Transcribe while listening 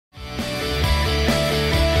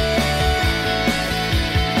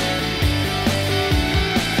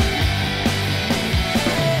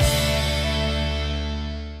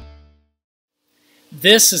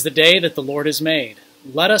This is the day that the Lord has made.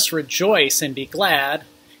 Let us rejoice and be glad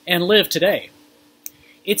and live today.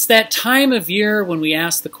 It's that time of year when we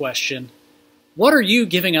ask the question, what are you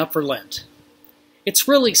giving up for Lent? It's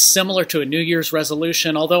really similar to a New Year's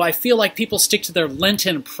resolution, although I feel like people stick to their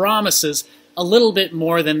Lenten promises a little bit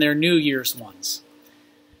more than their New Year's ones.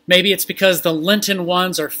 Maybe it's because the Lenten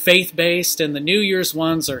ones are faith-based and the New Year's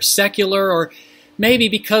ones are secular, or maybe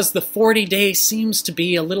because the 40 days seems to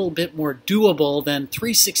be a little bit more doable than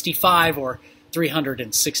 365 or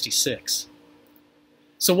 366.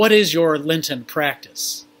 So what is your Lenten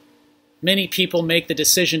practice? Many people make the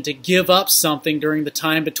decision to give up something during the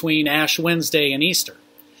time between Ash Wednesday and Easter.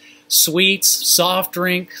 Sweets, soft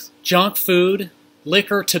drink, junk food,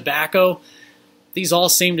 liquor, tobacco, these all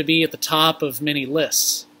seem to be at the top of many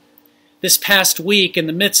lists. This past week, in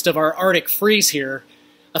the midst of our Arctic freeze here,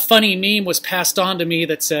 a funny meme was passed on to me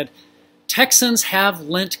that said, "Texans have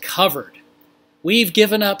Lent covered. We've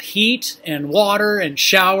given up heat and water and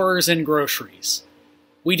showers and groceries.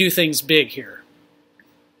 We do things big here."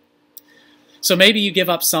 So maybe you give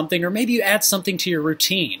up something, or maybe you add something to your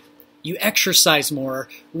routine. You exercise more,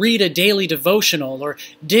 read a daily devotional, or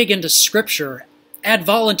dig into scripture, add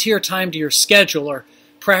volunteer time to your schedule, or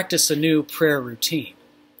practice a new prayer routine.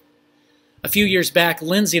 A few years back,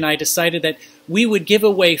 Lindsay and I decided that we would give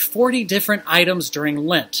away 40 different items during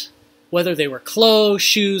Lent, whether they were clothes,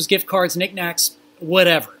 shoes, gift cards, knickknacks,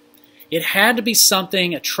 whatever. It had to be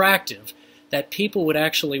something attractive that people would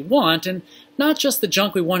actually want, and not just the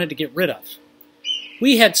junk we wanted to get rid of.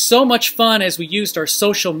 We had so much fun as we used our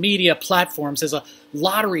social media platforms as a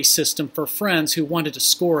lottery system for friends who wanted to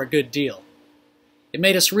score a good deal. It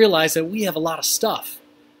made us realize that we have a lot of stuff,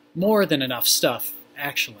 more than enough stuff,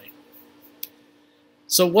 actually.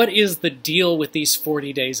 So what is the deal with these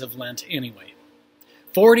 40 days of Lent anyway?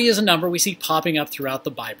 40 is a number we see popping up throughout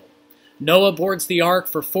the Bible. Noah boards the ark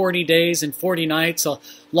for 40 days and 40 nights,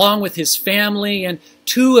 along with his family and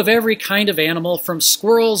 2 of every kind of animal, from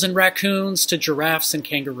squirrels and raccoons to giraffes and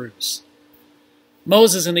kangaroos.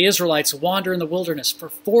 Moses and the Israelites wander in the wilderness for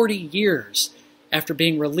 40 years after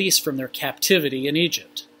being released from their captivity in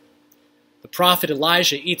Egypt. The prophet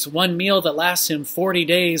Elijah eats one meal that lasts him 40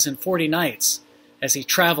 days and 40 nights as he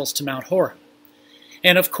travels to Mount Horeb.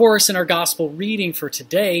 And of course, in our gospel reading for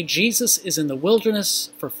today, Jesus is in the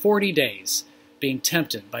wilderness for 40 days, being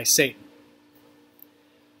tempted by Satan.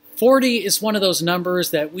 40 is one of those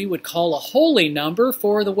numbers that we would call a holy number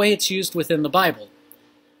for the way it's used within the Bible.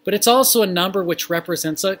 But it's also a number which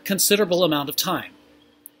represents a considerable amount of time.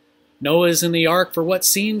 Noah is in the ark for what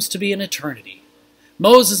seems to be an eternity.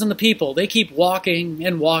 Moses and the people, they keep walking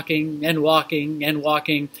and walking and walking and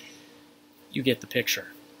walking. You get the picture.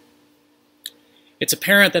 It's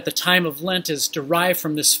apparent that the time of Lent is derived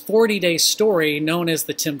from this 40-day story known as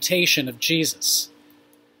the temptation of Jesus.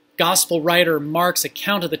 Gospel writer Mark's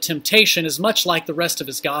account of the temptation is much like the rest of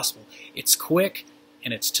his gospel. It's quick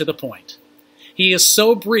and it's to the point. He is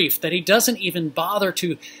so brief that he doesn't even bother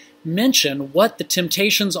to mention what the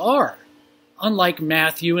temptations are, unlike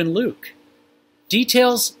Matthew and Luke.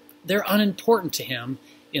 Details, they're unimportant to him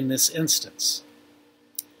in this instance.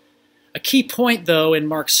 A key point, though, in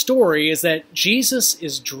Mark's story is that Jesus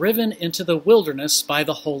is driven into the wilderness by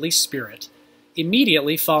the Holy Spirit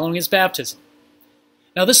immediately following his baptism.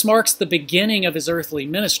 Now, this marks the beginning of his earthly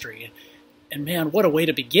ministry, and man, what a way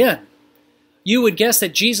to begin. You would guess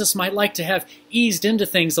that Jesus might like to have eased into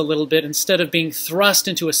things a little bit instead of being thrust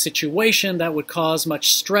into a situation that would cause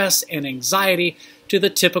much stress and anxiety to the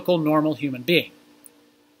typical normal human being.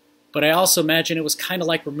 But I also imagine it was kind of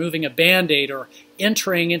like removing a Band-Aid or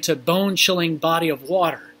entering into a bone-chilling body of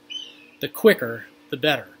water. The quicker, the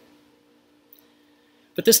better.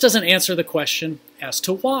 But this doesn't answer the question as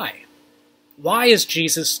to why. Why is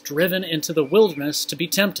Jesus driven into the wilderness to be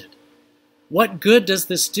tempted? What good does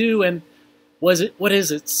this do, and what is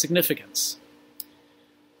its significance?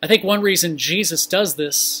 I think one reason Jesus does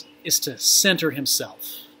this is to center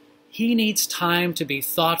himself. He needs time to be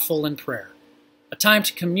thoughtful in prayer. A time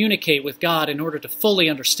to communicate with God in order to fully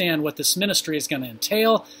understand what this ministry is going to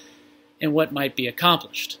entail and what might be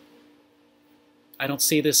accomplished. I don't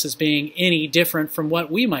see this as being any different from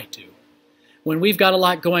what we might do. When we've got a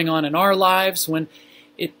lot going on in our lives, when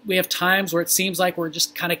we have times where it seems like we're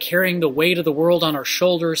just kind of carrying the weight of the world on our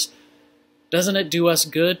shoulders, doesn't it do us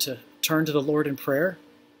good to turn to the Lord in prayer?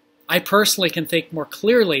 I personally can think more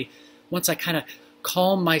clearly once I kind of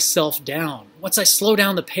calm myself down, once I slow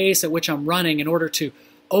down the pace at which I'm running in order to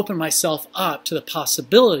open myself up to the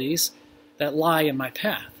possibilities that lie in my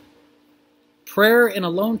path. Prayer and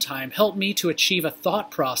alone time help me to achieve a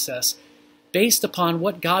thought process based upon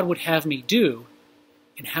what God would have me do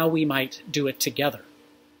and how we might do it together.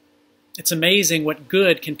 It's amazing what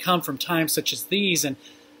good can come from times such as these, and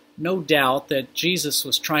no doubt that Jesus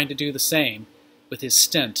was trying to do the same with his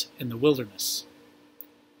stint in the wilderness.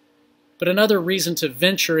 But another reason to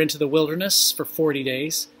venture into the wilderness for 40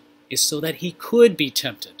 days is so that he could be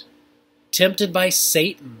tempted. Tempted by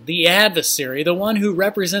Satan, the adversary, the one who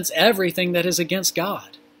represents everything that is against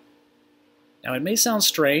God. Now, it may sound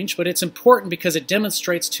strange, but it's important because it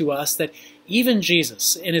demonstrates to us that even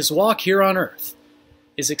Jesus, in his walk here on earth,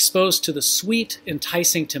 is exposed to the sweet,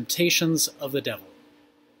 enticing temptations of the devil.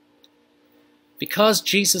 Because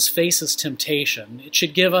Jesus faces temptation, it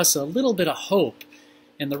should give us a little bit of hope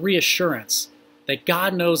and the reassurance that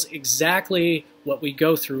God knows exactly what we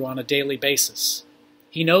go through on a daily basis.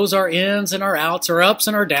 He knows our ins and our outs, our ups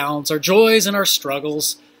and our downs, our joys and our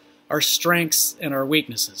struggles, our strengths and our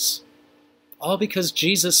weaknesses. All because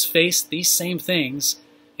Jesus faced these same things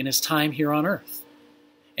in his time here on earth.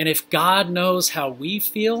 And if God knows how we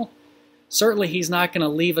feel, certainly he's not going to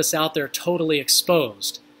leave us out there totally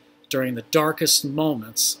exposed during the darkest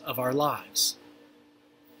moments of our lives.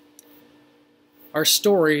 Our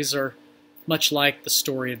stories are much like the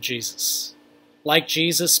story of Jesus. Like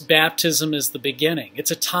Jesus, baptism is the beginning.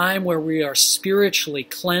 It's a time where we are spiritually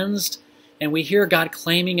cleansed and we hear God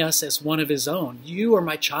claiming us as one of his own. You are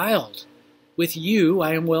my child. With you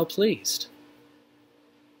I am well pleased.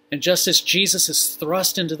 And just as Jesus is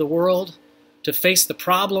thrust into the world to face the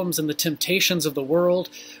problems and the temptations of the world,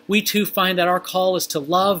 we too find that our call is to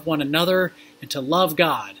love one another and to love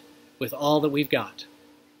God with all that we've got.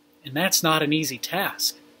 And that's not an easy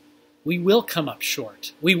task. We will come up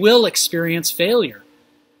short. We will experience failure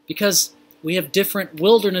because we have different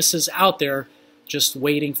wildernesses out there just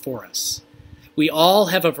waiting for us. We all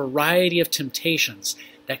have a variety of temptations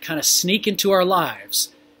that kind of sneak into our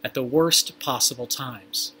lives at the worst possible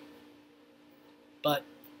times. But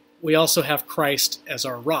we also have Christ as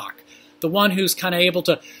our rock, the one who's kind of able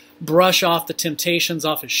to brush off the temptations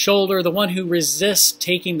off his shoulder, the one who resists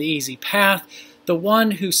taking the easy path, the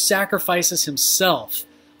one who sacrifices himself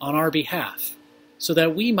on our behalf so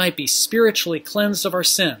that we might be spiritually cleansed of our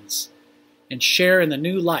sins and share in the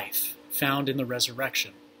new life found in the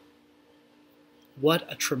resurrection.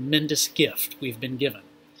 What a tremendous gift we've been given.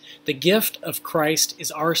 The gift of Christ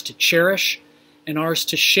is ours to cherish and ours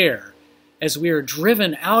to share as we are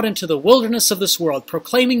driven out into the wilderness of this world,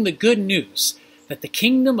 proclaiming the good news that the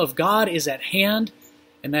kingdom of God is at hand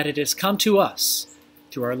and that it has come to us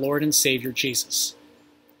through our Lord and Savior Jesus.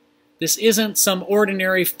 This isn't some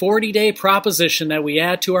ordinary 40-day proposition that we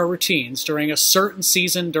add to our routines during a certain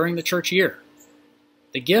season during the church year.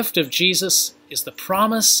 The gift of Jesus is the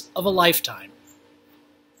promise of a lifetime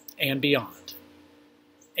and beyond.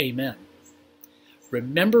 Amen.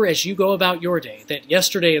 Remember as you go about your day that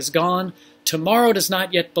yesterday is gone, tomorrow does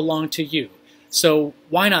not yet belong to you. So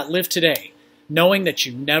why not live today, knowing that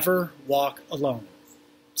you never walk alone?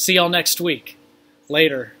 See y'all next week.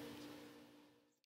 Later.